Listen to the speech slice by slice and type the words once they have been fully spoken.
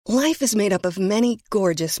Life is made up of many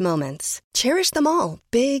gorgeous moments. Cherish them all,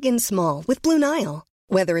 big and small, with Blue Nile.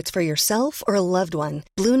 Whether it's for yourself or a loved one,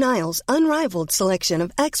 Blue Nile's unrivaled selection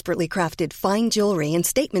of expertly crafted fine jewelry and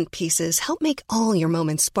statement pieces help make all your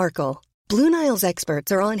moments sparkle. Blue Nile's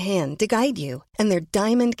experts are on hand to guide you, and their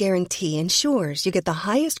diamond guarantee ensures you get the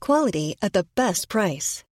highest quality at the best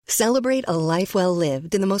price. Celebrate a life well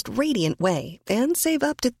lived in the most radiant way and save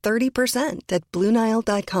up to 30% at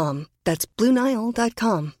BlueNile.com. That's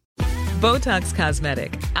BlueNile.com. Botox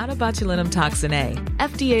Cosmetic, out of botulinum toxin A,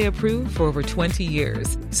 FDA approved for over 20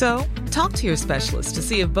 years. So, talk to your specialist to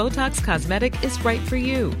see if Botox Cosmetic is right for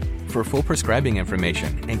you. For full prescribing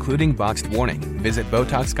information, including boxed warning, visit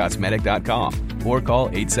BotoxCosmetic.com or call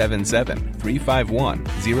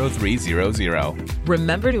 877-351-0300.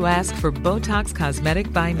 Remember to ask for Botox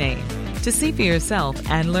Cosmetic by name. To see for yourself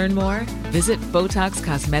and learn more, visit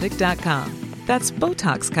BotoxCosmetic.com. That's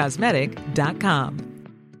BotoxCosmetic.com.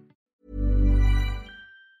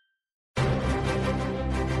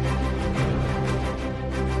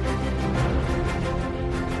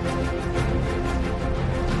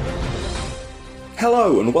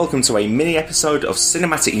 Hello and welcome to a mini episode of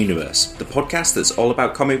Cinematic Universe, the podcast that's all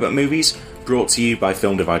about comic book movies, brought to you by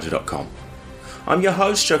FilmDivider.com. I'm your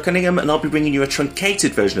host, Joe Cunningham, and I'll be bringing you a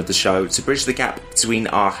truncated version of the show to bridge the gap between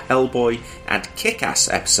our Hellboy and Kick-Ass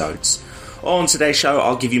episodes. On today's show,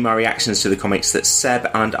 I'll give you my reactions to the comics that Seb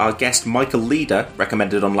and our guest Michael Leader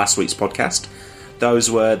recommended on last week's podcast.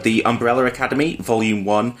 Those were The Umbrella Academy, Volume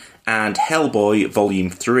 1, and Hellboy,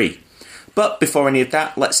 Volume 3. But before any of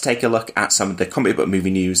that, let's take a look at some of the comic book movie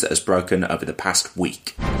news that has broken over the past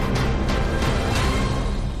week.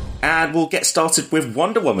 And we'll get started with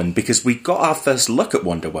Wonder Woman, because we got our first look at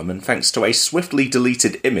Wonder Woman thanks to a swiftly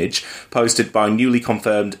deleted image posted by newly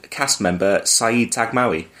confirmed cast member Saeed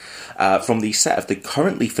Taghmaoui from the set of the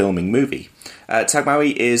currently filming movie.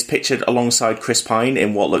 Taghmaoui is pictured alongside Chris Pine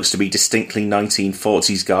in what looks to be distinctly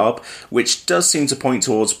 1940s garb, which does seem to point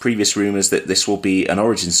towards previous rumours that this will be an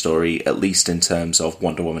origin story, at least in terms of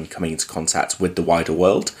Wonder Woman coming into contact with the wider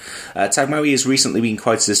world. Taghmaoui has recently been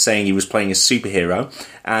quoted as saying he was playing a superhero,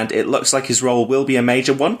 and it looks like his role will be a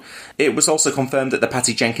major one. It was also confirmed that the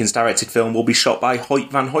Patty Jenkins directed film will be shot by Hoyt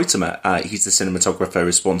van Hoytema. He's the cinematographer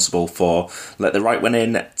responsible for Let the Right One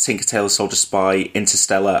In, Tinker Tailor Soldier Spy,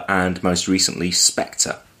 Interstellar, and most recently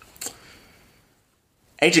Spectre.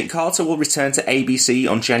 Agent Carter will return to ABC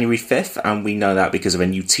on January 5th, and we know that because of a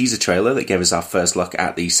new teaser trailer that gave us our first look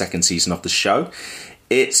at the second season of the show.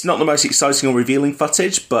 It's not the most exciting or revealing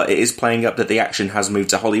footage, but it is playing up that the action has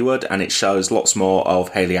moved to Hollywood, and it shows lots more of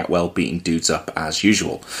Hayley Atwell beating dudes up as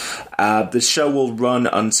usual. The show will run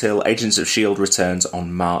until Agents of S.H.I.E.L.D. returns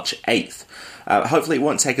on March 8th. Hopefully it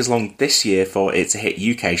won't take as long this year for it to hit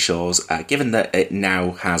UK shores, given that it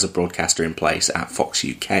now has a broadcaster in place at Fox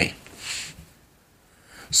UK.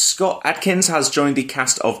 Scott Adkins has joined the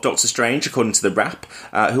cast of Doctor Strange, according to The Wrap,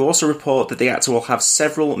 who also report that the actor will have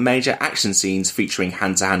several major action scenes featuring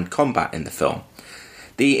hand-to-hand combat in the film.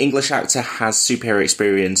 The English actor has superhero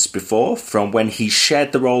experience before, from when he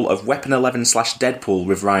shared the role of Weapon 11/Deadpool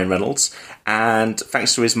with Ryan Reynolds, and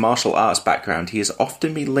thanks to his martial arts background, he has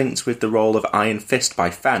often been linked with the role of Iron Fist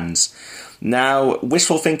by fans. Now,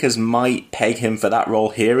 wishful thinkers might peg him for that role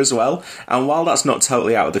here as well, and while that's not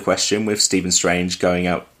totally out of the question, with Stephen Strange going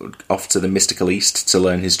off to the mystical east to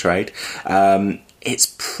learn his trade,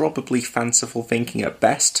 it's probably fanciful thinking at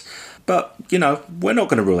best, but, we're not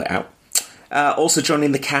going to rule it out. Also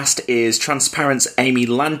joining the cast is Transparent's Amy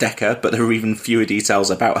Landecker, but there are even fewer details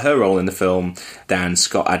about her role in the film than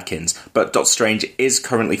Scott Adkins. But Doctor Strange is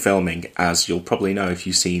currently filming, as you'll probably know if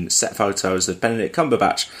you've seen set photos of Benedict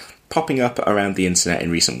Cumberbatch popping up around the internet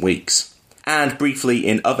in recent weeks. And briefly,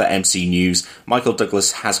 in other MC news, Michael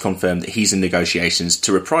Douglas has confirmed that he's in negotiations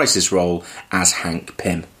to reprise his role as Hank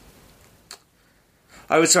Pym.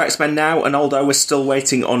 Over to X-Men now, and although we're still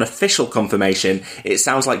waiting on official confirmation, it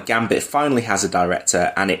sounds like Gambit finally has a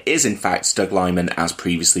director, and it is in fact Doug Liman as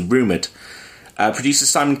previously rumoured. Producer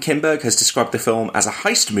Simon Kinberg has described the film as a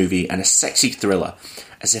heist movie and a sexy thriller,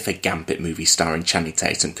 as if a Gambit movie starring Channing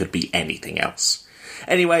Tatum could be anything else.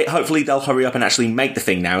 Anyway, hopefully they'll hurry up and actually make the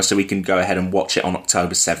thing now so we can go ahead and watch it on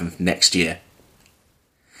October 7th next year.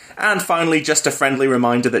 And finally, just a friendly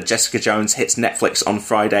reminder that Jessica Jones hits Netflix on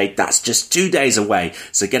Friday. That's just 2 days away,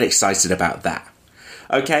 so get excited about that.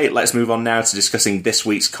 Okay, let's move on now to discussing this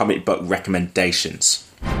week's comic book recommendations.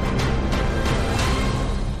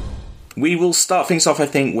 We will start things off, I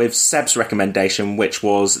think, with Seb's recommendation, which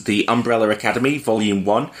was The Umbrella Academy, Volume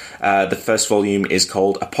 1. The first volume is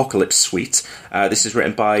called Apocalypse Suite. This is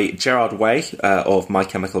written by Gerard Way, of My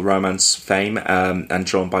Chemical Romance fame, and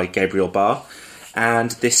drawn by Gabriel Barr.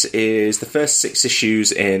 and this is the first 6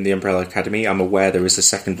 issues in the Umbrella Academy. I'm aware there is a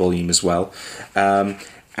second volume as well,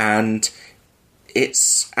 and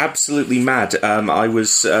it's absolutely mad. I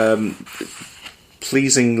was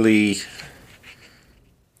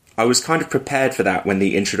I was kind of prepared for that when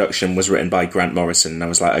the introduction was written by Grant Morrison, and I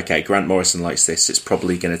was like, okay, Grant Morrison likes this, it's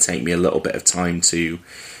probably going to take me a little bit of time to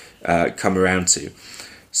come around to.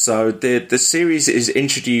 So the series is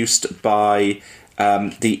introduced by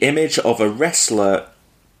the image of a wrestler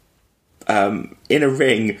in a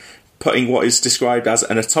ring putting what is described as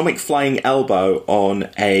an atomic flying elbow on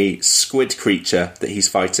a squid creature that he's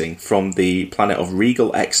fighting from the planet of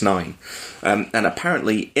Regal X9. And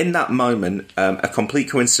apparently, in that moment, a complete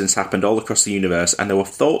coincidence happened all across the universe, and there were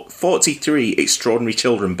 43 extraordinary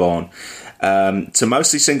children born to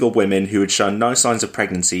mostly single women who had shown no signs of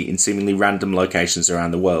pregnancy in seemingly random locations around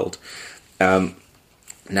the world. Now,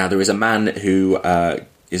 there is a man who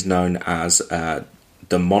is known as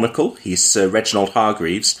the Monocle. He's Sir Reginald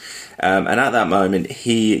Hargreaves, and at that moment,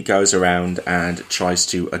 he goes around and tries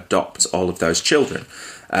to adopt all of those children.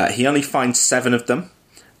 He only finds 7 of them,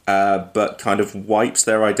 but kind of wipes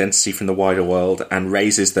their identity from the wider world and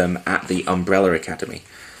raises them at the Umbrella Academy.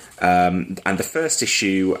 And the first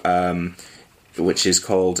issue, which is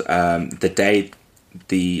called The Day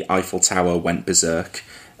the Eiffel Tower Went Berserk,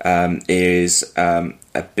 is a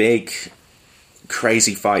big,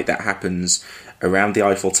 crazy fight that happens around the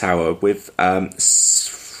Eiffel Tower with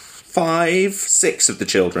 6 of the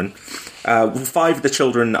children. 5 of the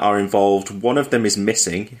children are involved. One of them is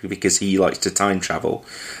missing because he likes to time travel.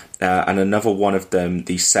 And another one of them,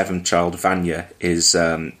 the 7th child, Vanya, is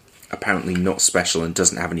apparently not special and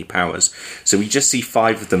doesn't have any powers. So we just see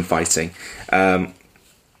 5 of them fighting. And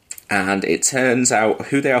it turns out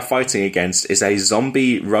who they are fighting against is a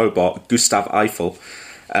zombie robot, Gustav Eiffel,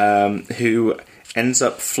 who ends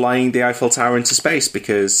up flying the Eiffel Tower into space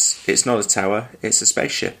because it's not a tower, it's a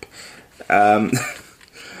spaceship.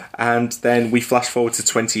 And then we flash forward to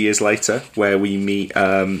 20 years later, where we meet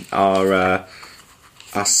our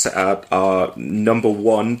number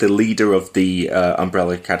 1, the leader of the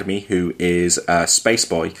Umbrella Academy, who is Space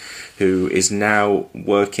Boy, who is now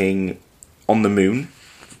working on the moon,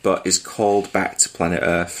 but is called back to planet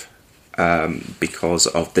Earth because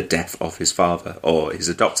of the death of his father, or his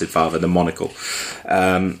adopted father, the Monocle.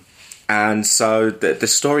 And so the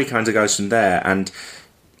story kind of goes from there, and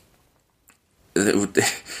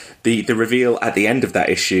the reveal at the end of that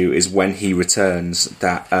issue is when he returns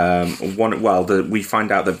that we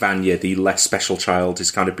find out that Vanya, the less special child,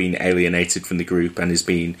 is kind of being alienated from the group and is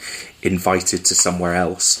being invited to somewhere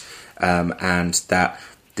else, and that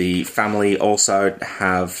the family also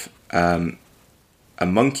have a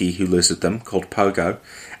monkey who lives with them called Pogo,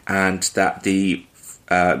 and that the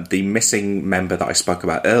missing member that I spoke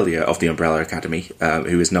about earlier of the Umbrella Academy,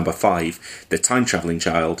 who is number 5, the time-travelling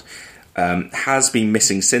child, has been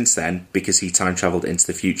missing since then because he time-travelled into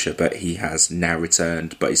the future, but he has now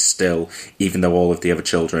returned, but is still, even though all of the other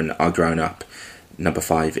children are grown up, number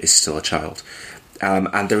 5 is still a child.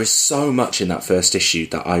 And there is so much in that first issue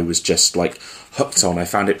that I was just hooked on. I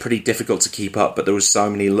found it pretty difficult to keep up, but there was so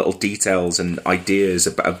many little details and ideas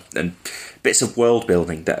about, and bits of world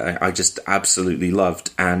building that I just absolutely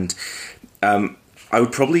loved. And I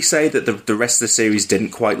would probably say that the rest of the series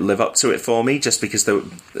didn't quite live up to it for me, just because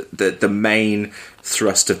the main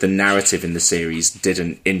thrust of the narrative in the series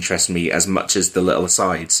didn't interest me as much as the little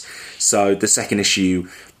asides. So the second issue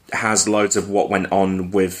has loads of what went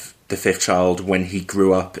on with the 5th child when he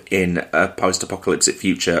grew up in a post-apocalyptic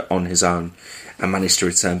future on his own and managed to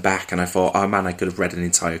return back. And I thought, oh man, I could have read an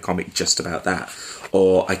entire comic just about that.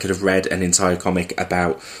 Or I could have read an entire comic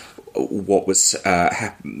about what was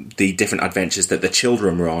the different adventures that the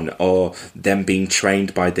children were on, or them being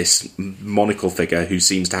trained by this monocle figure who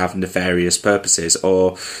seems to have nefarious purposes,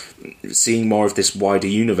 or seeing more of this wider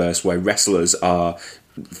universe where wrestlers are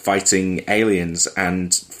fighting aliens,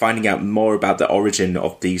 and finding out more about the origin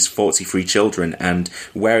of these 43 children and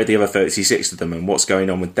where are the other 36 of them and what's going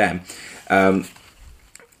on with them. Or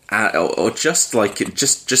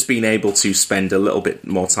just being able to spend a little bit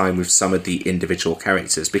more time with some of the individual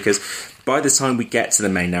characters, because by the time we get to the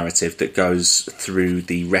main narrative that goes through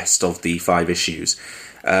the rest of the 5 issues,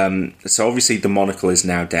 so obviously the Monocle is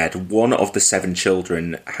now dead. One of the 7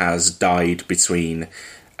 children has died between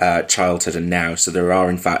childhood and now, so there are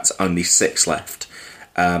in fact only 6 left.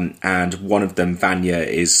 And one of them, Vanya,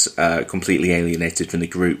 is completely alienated from the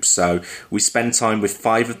group. So we spend time with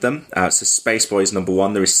 5 of them. So Space Boy is number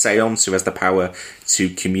 1. There is Seance, who has the power to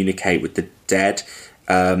communicate with the dead.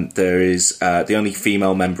 There is the only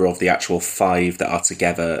female member of the actual 5 that are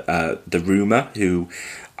together, the Rumour, who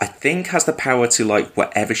I think has the power to, like,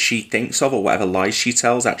 whatever she thinks of or whatever lies she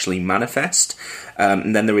tells actually manifest.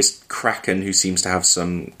 And then there is Kraken, who seems to have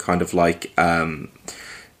some kind of, like,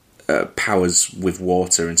 powers with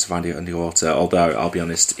water and surviving underwater, although I'll be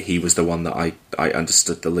honest, he was the one that I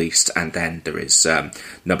understood the least. And then there is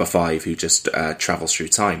number 5, who just travels through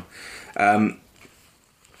time. And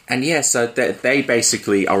yeah, so they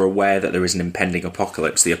basically are aware that there is an impending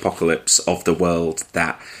apocalypse, the apocalypse of the world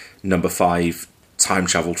that number 5 time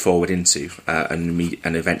travelled forward into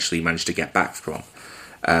and eventually managed to get back from.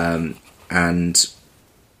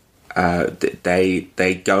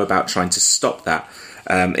 They go about trying to stop that,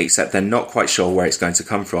 except they're not quite sure where it's going to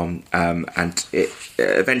come from. And it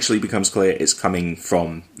eventually becomes clear it's coming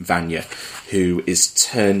from Vanya, who is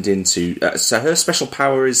turned into... so her special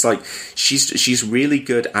power is, like, she's really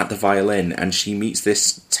good at the violin, and she meets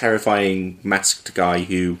this terrifying masked guy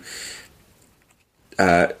who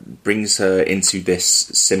brings her into this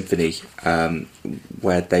symphony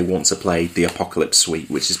where they want to play the Apocalypse Suite,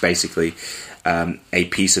 which is basically a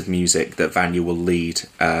piece of music that Vanya will lead,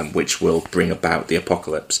 which will bring about the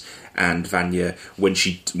apocalypse. And Vanya, when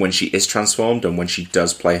she is transformed and when she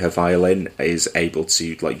does play her violin, is able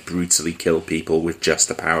to, like, brutally kill people with just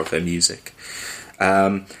the power of her music.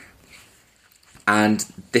 And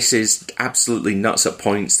this is absolutely nuts at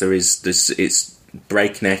points. It's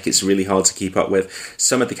breakneck, it's really hard to keep up with.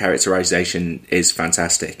 Some of the characterization is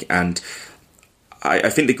fantastic, and I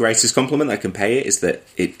think the greatest compliment I can pay it is that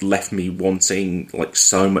it left me wanting, like,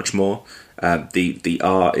 so much more. The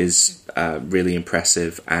art is really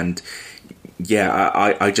impressive, and yeah,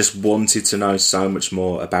 I just wanted to know so much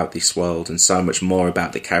more about this world and so much more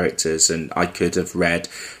about the characters, and I could have read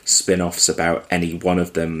spin-offs about any one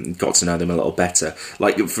of them, got to know them a little better.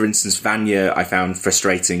 Like, for instance, Vanya I found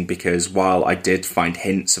frustrating because while I did find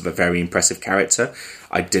hints of a very impressive character,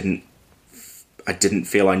 I didn't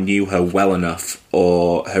feel I knew her well enough,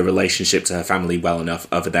 or her relationship to her family well enough,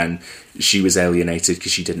 other than she was alienated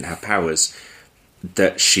because she didn't have powers,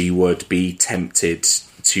 that she would be tempted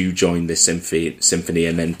to join this symphony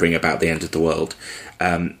and then bring about the end of the world.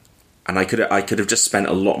 And I could have just spent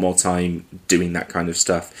a lot more time doing that kind of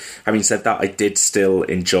stuff. Having said that, I did still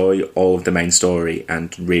enjoy all of the main story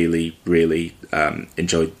and really, really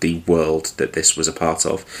enjoyed the world that this was a part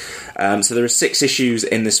of. So there are 6 issues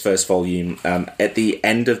in this first volume. At the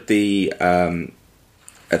end of the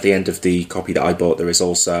copy that I bought, there is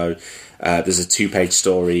also there's a 2-page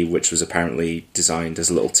story which was apparently designed as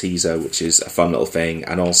a little teaser, which is a fun little thing,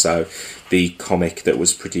 and also the comic that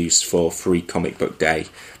was produced for Free Comic Book Day,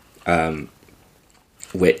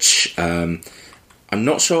 which I'm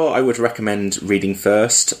not sure I would recommend reading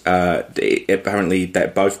first. Apparently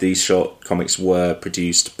that both these short comics were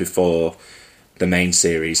produced before the main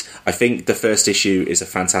series. I think the first issue is a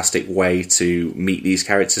fantastic way to meet these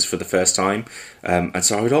characters for the first time, and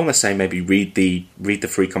so I would almost say maybe read the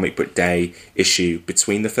Free Comic Book Day issue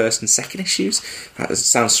between the first and second issues. That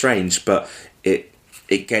sounds strange, but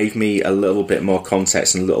it gave me a little bit more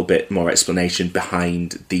context and a little bit more explanation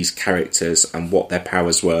behind these characters and what their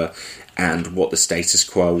powers were and what the status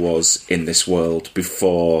quo was in this world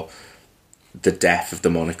before the death of the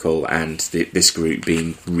Monocle and this group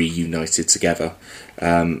being reunited together.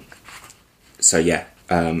 So yeah,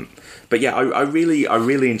 but yeah, I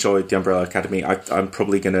really enjoyed The Umbrella Academy. I'm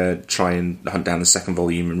probably going to try and hunt down the second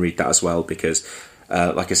volume and read that as well, because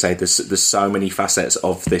like I say, there's so many facets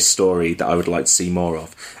of this story that I would like to see more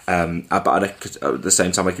of. But at the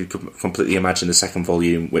same time, I could completely imagine the second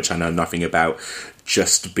volume, which I know nothing about,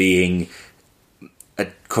 just being a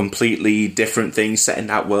completely different thing set in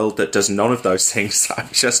that world that does none of those things that I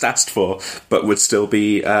just asked for, but would still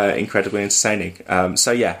be incredibly entertaining.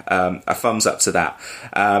 So yeah, a thumbs up to that.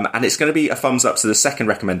 And it's going to be a thumbs up to the second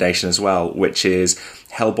recommendation as well, which is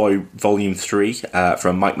Hellboy Volume 3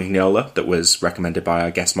 from Mike Mignola, that was recommended by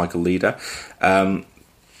our guest Michael Leader.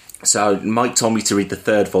 So Mike told me to read the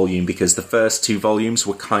third volume because the first 2 volumes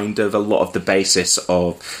were kind of a lot of the basis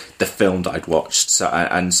of the film that I'd watched. So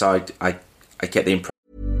I get the impression.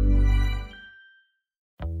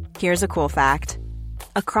 Here's a cool fact.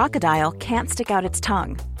 A crocodile can't stick out its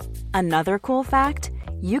tongue. Another cool fact,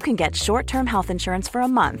 you can get short-term health insurance for a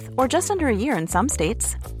month or just under a year in some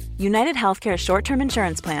states. United Healthcare short-term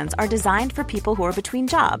insurance plans are designed for people who are between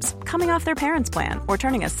jobs, coming off their parents' plan, or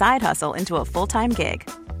turning a side hustle into a full-time gig.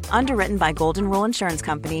 Underwritten by Golden Rule Insurance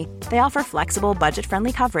Company, they offer flexible,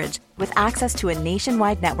 budget-friendly coverage with access to a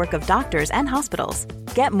nationwide network of doctors and hospitals.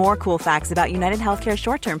 Get more cool facts about United Healthcare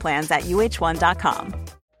short-term plans at uh1.com.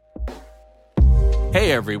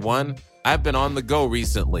 Hey everyone, I've been on the go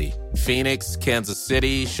recently. Phoenix, Kansas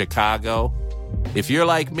City, Chicago. If you're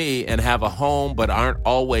like me and have a home but aren't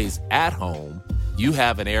always at home, you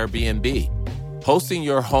have an Airbnb. Hosting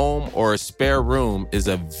your home or a spare room is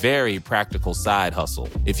a very practical side hustle.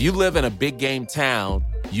 If you live in a big game town,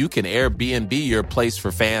 you can Airbnb your place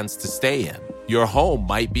for fans to stay in. Your home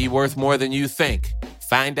might be worth more than you think.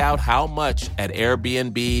 Find out how much at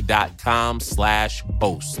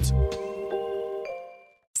airbnb.com/host.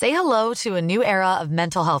 Say hello to a new era of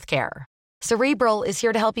mental health care. Cerebral is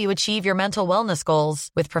here to help you achieve your mental wellness goals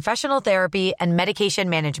with professional therapy and medication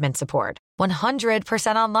management support.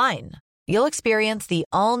 100% online. You'll experience the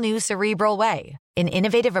all-new Cerebral Way, an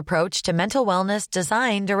innovative approach to mental wellness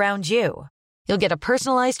designed around you. You'll get a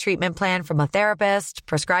personalized treatment plan from a therapist,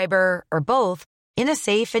 prescriber, or both in a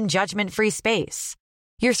safe and judgment-free space.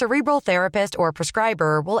 Your Cerebral therapist or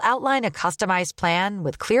prescriber will outline a customized plan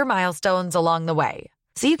with clear milestones along the way,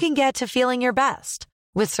 so you can get to feeling your best.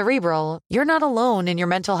 With Cerebral, you're not alone in your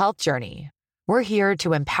mental health journey. We're here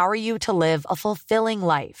to empower you to live a fulfilling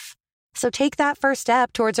life. So take that first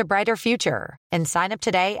step towards a brighter future and sign up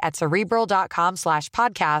today at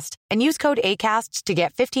Cerebral.com/podcast and use code ACAST to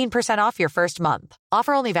get 15% off your first month.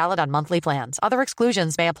 Offer only valid on monthly plans. Other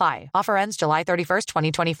exclusions may apply. Offer ends July 31st,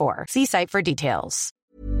 2024. See site for details.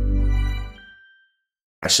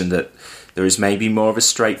 That there is maybe more of a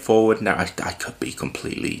straightforward. Now, I could be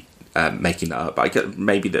completely making that up.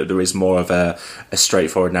 Maybe that there is more of a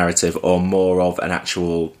straightforward narrative, or more of an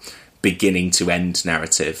actual beginning to end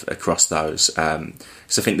narrative across those. So I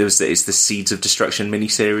think it's the Seeds of Destruction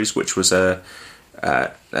miniseries, which was a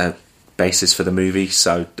basis for the movie.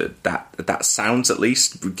 So that sounds, at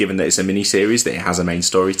least, given that it's a miniseries, that it has a main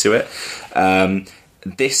story to it.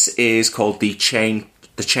 This is called The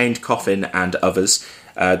Chained Coffin and Others.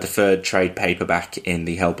 The third trade paperback in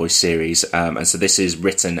the Hellboy series, and so this is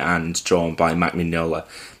written and drawn by Mike Mignola,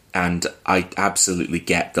 and I absolutely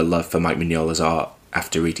get the love for Mike Mignola's art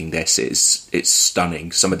after reading this. It's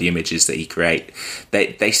stunning. Some of the images that he creates,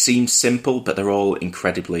 they seem simple, but they're all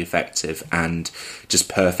incredibly effective and just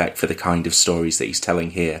perfect for the kind of stories that he's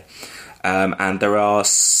telling here. And there are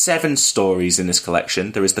 7 stories in this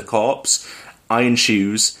collection. There is The Corpse, Iron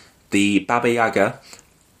Shoes, The Baba Yaga,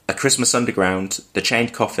 A Christmas Underground, The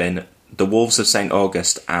Chained Coffin, The Wolves of St.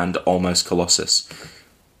 August, and Almost Colossus.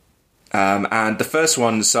 And the first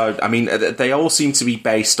one, so, I mean, they all seem to be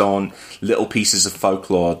based on little pieces of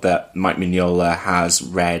folklore that Mike Mignola has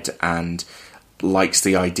read and likes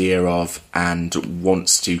the idea of, and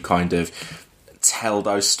wants to kind of tell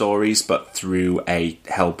those stories, but through a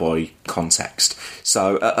Hellboy context.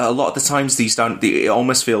 So a lot of the times it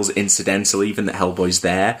almost feels incidental even that Hellboy's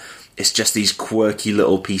there. It's just these quirky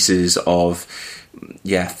little pieces of,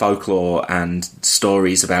 folklore and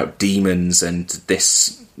stories about demons and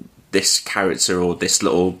this character, or this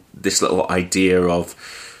little idea of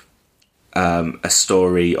a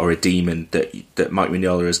story or a demon that Mike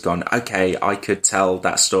Mignola has gone, okay, I could tell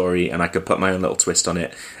that story and I could put my own little twist on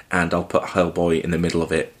it, and I'll put Hellboy in the middle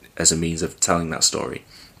of it as a means of telling that story.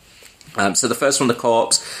 So the first one, The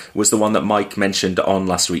Corpse, was the one that Mike mentioned on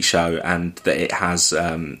last week's show, and that it has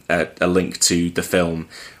a link to the film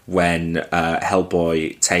when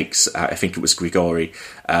Hellboy takes, I think it was Grigori,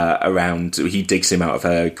 around. He digs him out of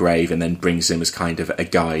a grave and then brings him as kind of a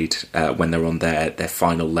guide when they're on their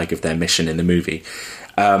final leg of their mission in the movie.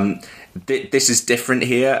 This is different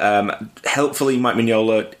here. Helpfully, Mike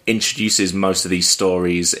Mignola introduces most of these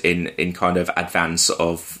stories in kind of advance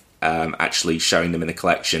of actually showing them in the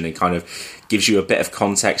collection, and kind of gives you a bit of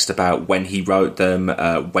context about when he wrote them,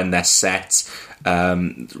 when they're set,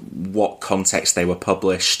 what context they were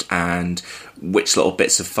published, and which little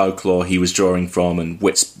bits of folklore he was drawing from, and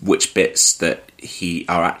which bits that he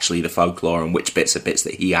are actually the folklore and which bits are bits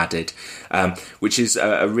that he added, which is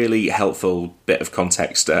a really helpful bit of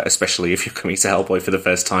context, especially if you're coming to Hellboy for the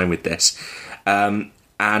first time with this.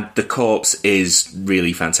 And The Corpse is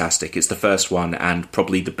really fantastic. It's the first one and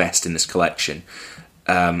probably the best in this collection.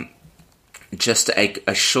 Just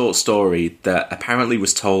a short story that apparently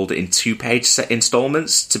was told in 2-page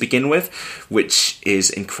installments to begin with, which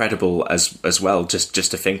is incredible as well, just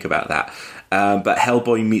to think about that. But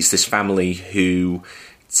Hellboy meets this family who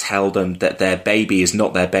tell them that their baby is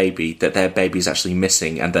not their baby, that their baby is actually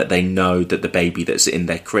missing, and that they know that the baby that's in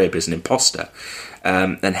their crib is an imposter.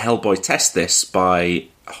 And Hellboy tests this by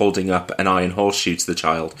holding up an iron horseshoe to the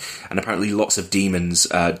child, and apparently lots of demons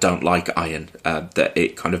don't like iron, that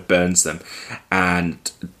it kind of burns them,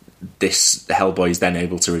 and this Hellboy is then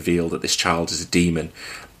able to reveal that this child is a demon,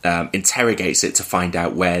 interrogates it to find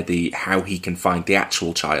out how he can find the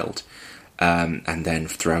actual child, and then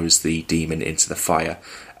throws the demon into the fire.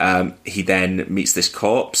 He then meets this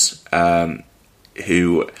corpse,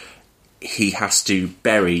 who he has to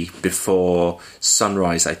bury before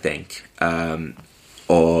sunrise, I think,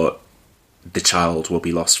 or the child will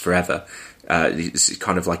be lost forever. It's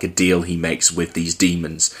kind of like a deal he makes with these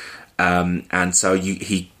demons. And so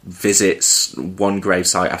he visits one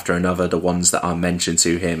gravesite after another, the ones that are mentioned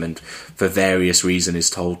to him, and for various reasons is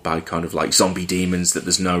told by kind of like zombie demons that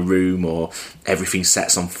there's no room, or everything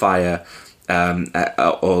sets on fire,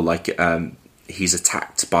 or like he's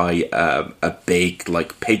attacked by a big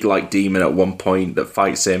like pig-like demon at one point that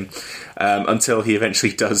fights him, until he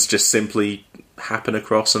eventually does just simply happen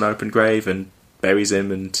across an open grave and buries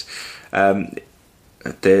him, and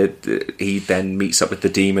he then meets up with the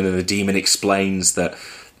demon, and the demon explains that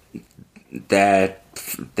they're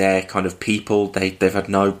kind of people, they've had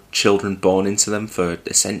no children born into them for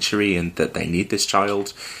a century, and that they need this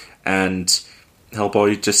child. And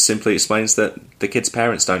Hellboy just simply explains that the kid's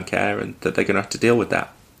parents don't care, and that they're going to have to deal with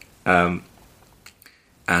that, and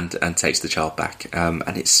takes the child back. And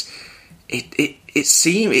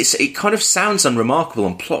it kind of sounds unremarkable,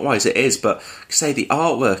 and plot-wise it is, but like I say, the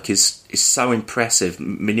artwork is so impressive.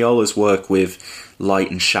 Mignola's work with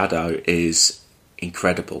light and shadow is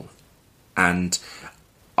incredible, and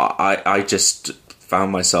I just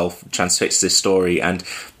found myself transfixed to this story and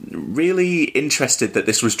really interested that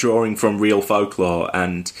this was drawing from real folklore,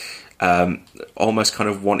 and almost kind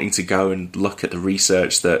of wanting to go and look at the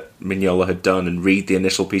research that Mignola had done and read the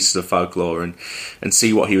initial pieces of folklore and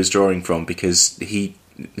see what he was drawing from, because he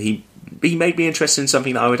made me interested in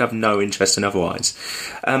something that I would have no interest in otherwise.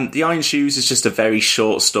 The Iron Shoes is just a very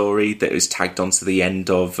short story that is tagged onto the end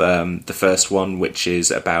of the first one, which is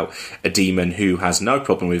about a demon who has no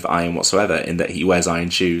problem with iron whatsoever, in that he wears iron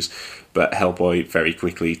shoes, but Hellboy very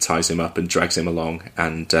quickly ties him up and drags him along,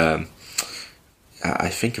 and I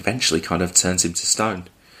think eventually kind of turns him to stone.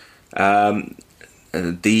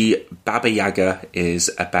 The Baba Yaga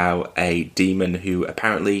is about a demon who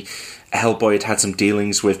apparently Hellboy had some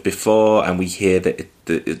dealings with before, and we hear that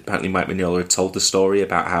apparently Mike Mignola had told the story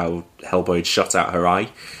about how Hellboy had shot out her eye,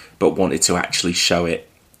 but wanted to actually show it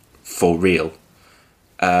for real.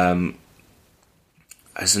 There's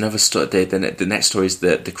another story. The next story is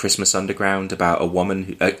the Christmas Underground, about a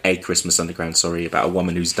woman, a Christmas Underground, sorry, about a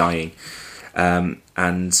woman who's dying. I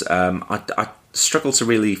struggled to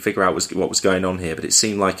really figure out what was going on here, but it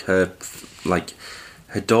seemed like her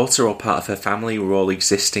daughter or part of her family were all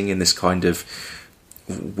existing in this kind of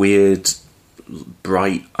weird,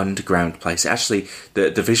 bright underground place. Actually,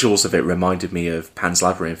 the visuals of it reminded me of Pan's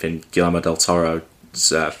Labyrinth in Guillermo del Toro's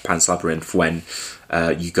Pan's Labyrinth, when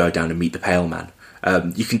you go down and meet the Pale Man.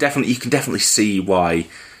 You can definitely see why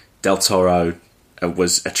del Toro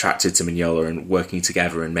was attracted to Mignola and working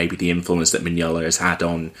together, and maybe the influence that Mignola has had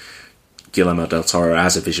on Guillermo del Toro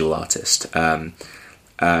as a visual artist. The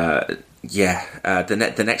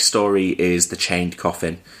next story is The Chained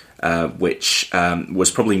Coffin, which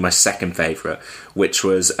was probably my second favourite, which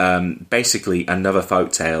was basically another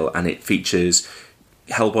folktale, and it features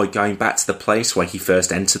Hellboy going back to the place where he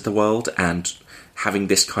first entered the world and having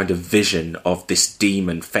this kind of vision of this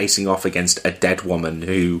demon facing off against a dead woman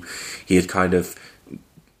who he had kind of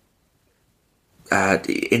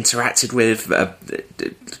interacted with,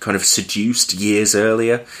 kind of seduced years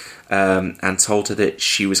earlier, and told her that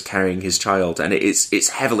she was carrying his child. And it's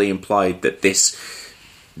heavily implied that this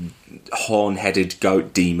horn-headed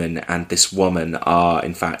goat demon and this woman are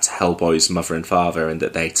in fact Hellboy's mother and father, and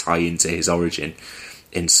that they tie into his origin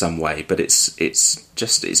in some way. But it's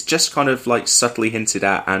just kind of like subtly hinted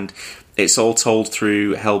at, and it's all told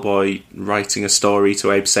through Hellboy writing a story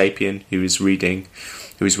to Abe Sapien, who is reading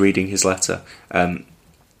his letter.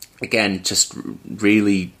 Again, just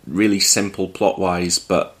really, really simple plot-wise,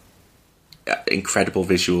 but incredible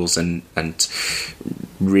visuals, and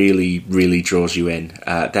really, really draws you in.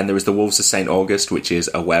 Then there is The Wolves of St. August, which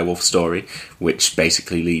is a werewolf story, which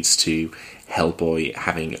basically leads to Hellboy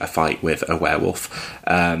having a fight with a werewolf.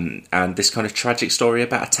 And this kind of tragic story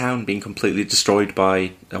about a town being completely destroyed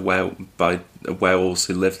by werewolves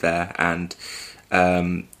who live there. And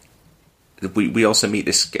we also meet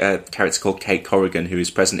this character called Kate Corrigan, who is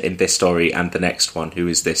present in this story and the next one, who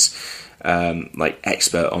is this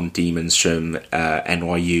expert on demons from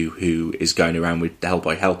NYU, who is going around with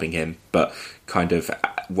Hellboy helping him, but kind of,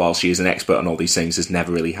 while she is an expert on all these things, has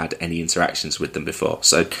never really had any interactions with them before.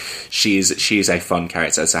 So she is a fun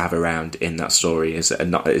character to have around in that story. Is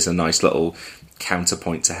a nice little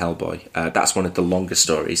counterpoint to Hellboy. That's one of the longest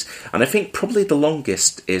stories, and I think probably the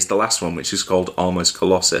longest is the last one, which is called Almost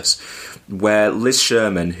Colossus, where Liz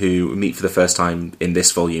Sherman, who we meet for the first time in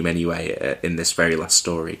this volume anyway, in this very last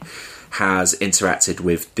story, has interacted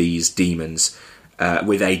with these demons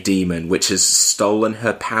with a demon which has stolen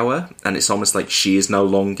her power, and it's almost like she is no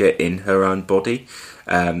longer in her own body,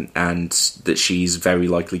 and that she's very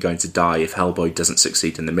likely going to die if Hellboy doesn't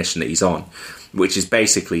succeed in the mission that he's on, which is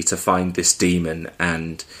basically to find this demon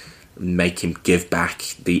and make him give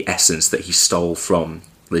back the essence that he stole from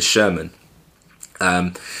Liz Sherman.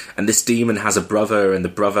 And this demon has a brother, and the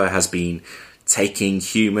brother has been taking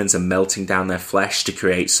humans and melting down their flesh to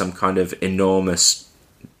create some kind of enormous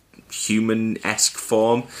human-esque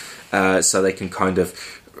form, so they can kind of,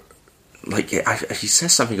 like, he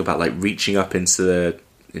says something about like reaching up into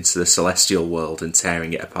the celestial world and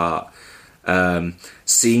tearing it apart,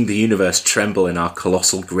 seeing the universe tremble in our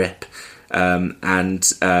colossal grip. And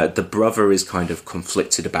the brother is kind of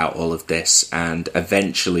conflicted about all of this, and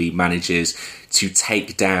eventually manages to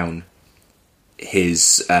take down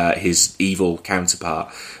his evil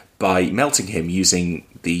counterpart by melting him using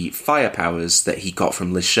the fire powers that he got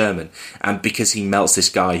from Liz Sherman. And because he melts this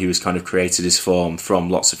guy who has kind of created his form from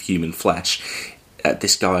lots of human flesh,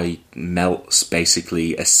 this guy melts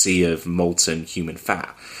basically a sea of molten human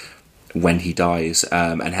fat when he dies,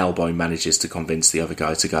 and Hellboy manages to convince the other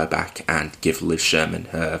guy to go back and give Liz Sherman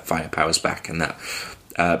her fire powers back, and that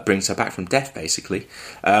brings her back from death, basically.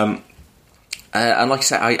 And like I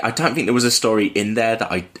said, I don't think there was a story in there that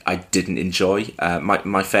I didn't enjoy.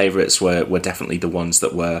 My favourites were definitely the ones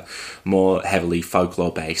that were more heavily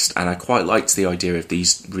folklore based, and I quite liked the idea of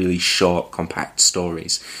these really short, compact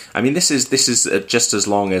stories. I mean, this is just as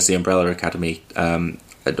long as the Umbrella Academy,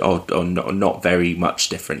 or not very much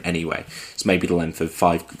different anyway. It's maybe the length of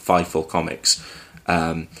five full comics.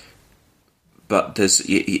 But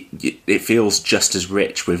it feels just as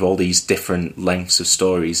rich with all these different lengths of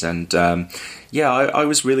stories. And I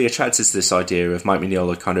was really attracted to this idea of Mike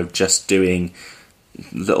Mignola kind of just doing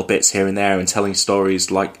little bits here and there and telling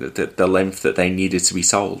stories like the length that they needed to be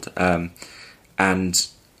told. And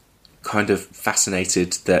kind of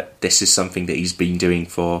fascinated that this is something that he's been doing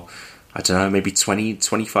for, I don't know, maybe 20,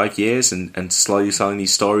 25 years, and slowly telling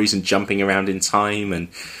these stories and jumping around in time, and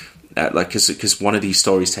because one of these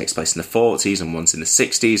stories takes place in the 40s and one's in the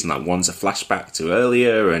 60s, and like one's a flashback to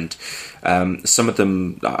earlier, and some of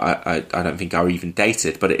them I don't think are even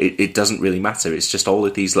dated, but it doesn't really matter. It's just all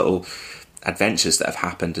of these little adventures that have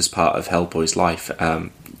happened as part of Hellboy's life.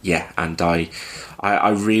 And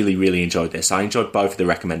I really, really enjoyed this. I enjoyed both of the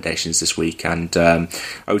recommendations this week, and I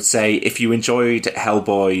would say if you enjoyed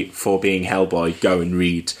Hellboy for being Hellboy, go and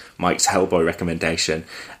read Mike's Hellboy recommendation.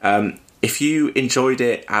 If you enjoyed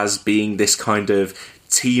it as being this kind of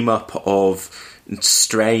team-up of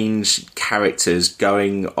strange characters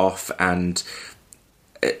going off and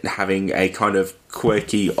having a kind of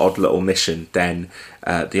quirky, odd little mission, then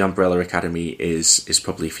the Umbrella Academy is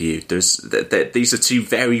probably for you. These are two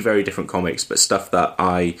very, very different comics, but stuff that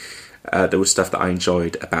there was stuff that I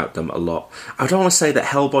enjoyed about them a lot. I don't want to say that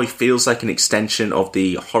Hellboy feels like an extension of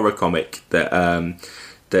the horror comic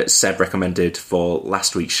that Seb recommended for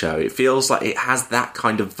last week's show. It feels like it has that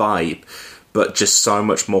kind of vibe, but just so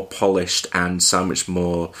much more polished and so much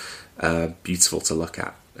more beautiful to look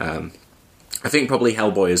at. I think probably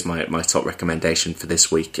Hellboy is my top recommendation for this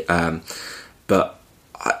week, but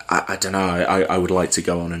I don't know, I would like to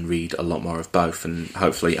go on and read a lot more of both, and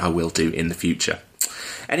hopefully I will do in the future.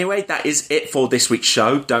 Anyway, that is it for this week's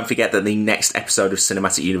show. Don't forget that the next episode of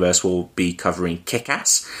Cinematic Universe will be covering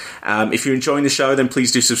Kick-Ass. If you're enjoying the show, then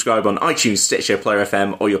please do subscribe on iTunes, Stitcher, Player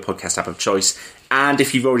FM, or your podcast app of choice. And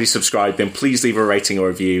if you've already subscribed, then please leave a rating or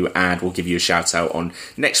review, and we'll give you a shout out on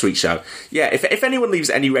next week's show. Yeah, if anyone leaves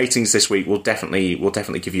any ratings this week, we'll definitely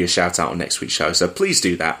give you a shout out on next week's show. So please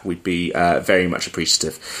do that. We'd be very much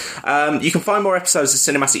appreciative. You can find more episodes of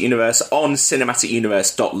Cinematic Universe on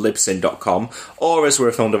cinematicuniverse.libsyn.com, or as we're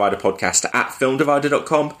a Film Divider podcast at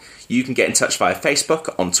filmdivider.com. You can get in touch via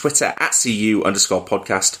Facebook, on Twitter at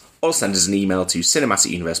CU_podcast, or send us an email to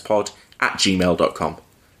cinematicuniversepod@gmail.com.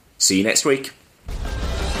 See you next week.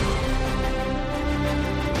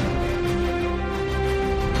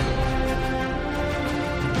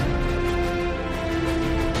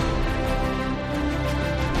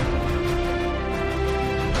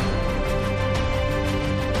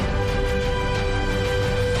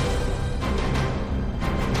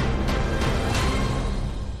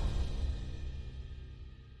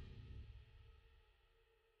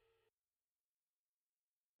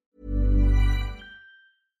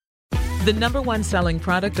 The #1 selling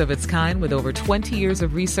product of its kind with over 20 years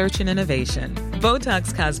of research and innovation.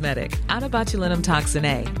 Botox Cosmetic, out of botulinum toxin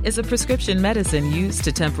A, is a prescription medicine used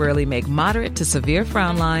to temporarily make moderate to severe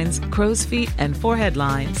frown lines, crow's feet, and forehead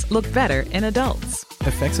lines look better in adults.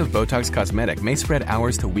 Effects of Botox Cosmetic may spread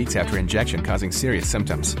hours to weeks after injection, causing serious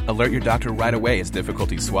symptoms. Alert your doctor right away as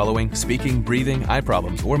difficulty swallowing, speaking, breathing, eye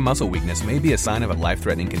problems, or muscle weakness may be a sign of a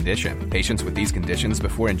life-threatening condition. Patients with these conditions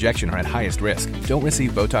before injection are at highest risk. Don't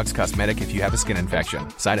receive Botox Cosmetic if you have a skin infection.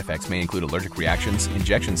 Side effects may include allergic reactions,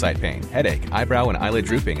 injection site pain, headache, eyebrow and eyelid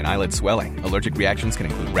drooping, and eyelid swelling. Allergic reactions can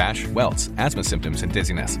include rash, welts, asthma symptoms, and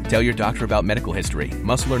dizziness. Tell your doctor about medical history,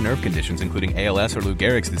 muscle or nerve conditions including ALS or Lou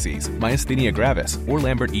Gehrig's disease, myasthenia gravis, or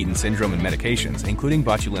Lambert-Eaton syndrome, and medications, including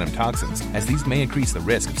botulinum toxins, as these may increase the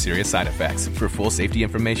risk of serious side effects. For full safety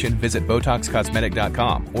information, visit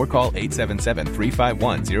BotoxCosmetic.com or call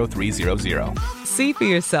 877-351-0300. See for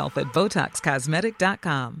yourself at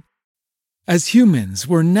BotoxCosmetic.com. As humans,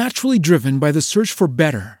 we're naturally driven by the search for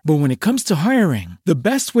better. But when it comes to hiring, the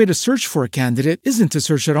best way to search for a candidate isn't to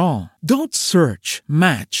search at all. Don't search,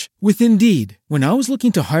 match with Indeed. When I was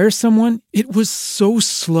looking to hire someone, it was so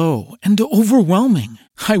slow and overwhelming.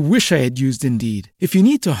 I wish I had used Indeed. If you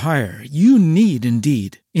need to hire, you need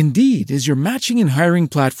Indeed. Indeed is your matching and hiring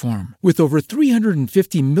platform with over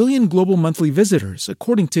 350 million global monthly visitors,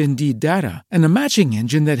 according to Indeed data, and a matching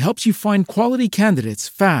engine that helps you find quality candidates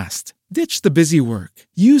fast. Ditch the busy work.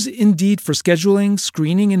 Use Indeed for scheduling,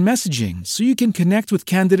 screening, and messaging so you can connect with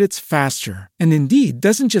candidates faster. And Indeed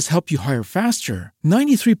doesn't just help you hire faster.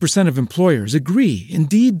 93% of employers agree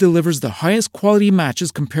Indeed delivers the highest quality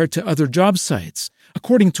matches compared to other job sites,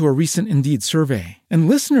 according to a recent Indeed survey. And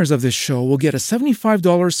listeners of this show will get a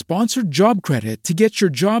 $75 sponsored job credit to get your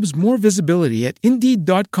jobs more visibility at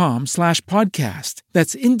Indeed.com/podcast.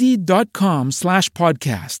 That's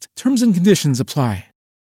Indeed.com/podcast. Terms and conditions apply.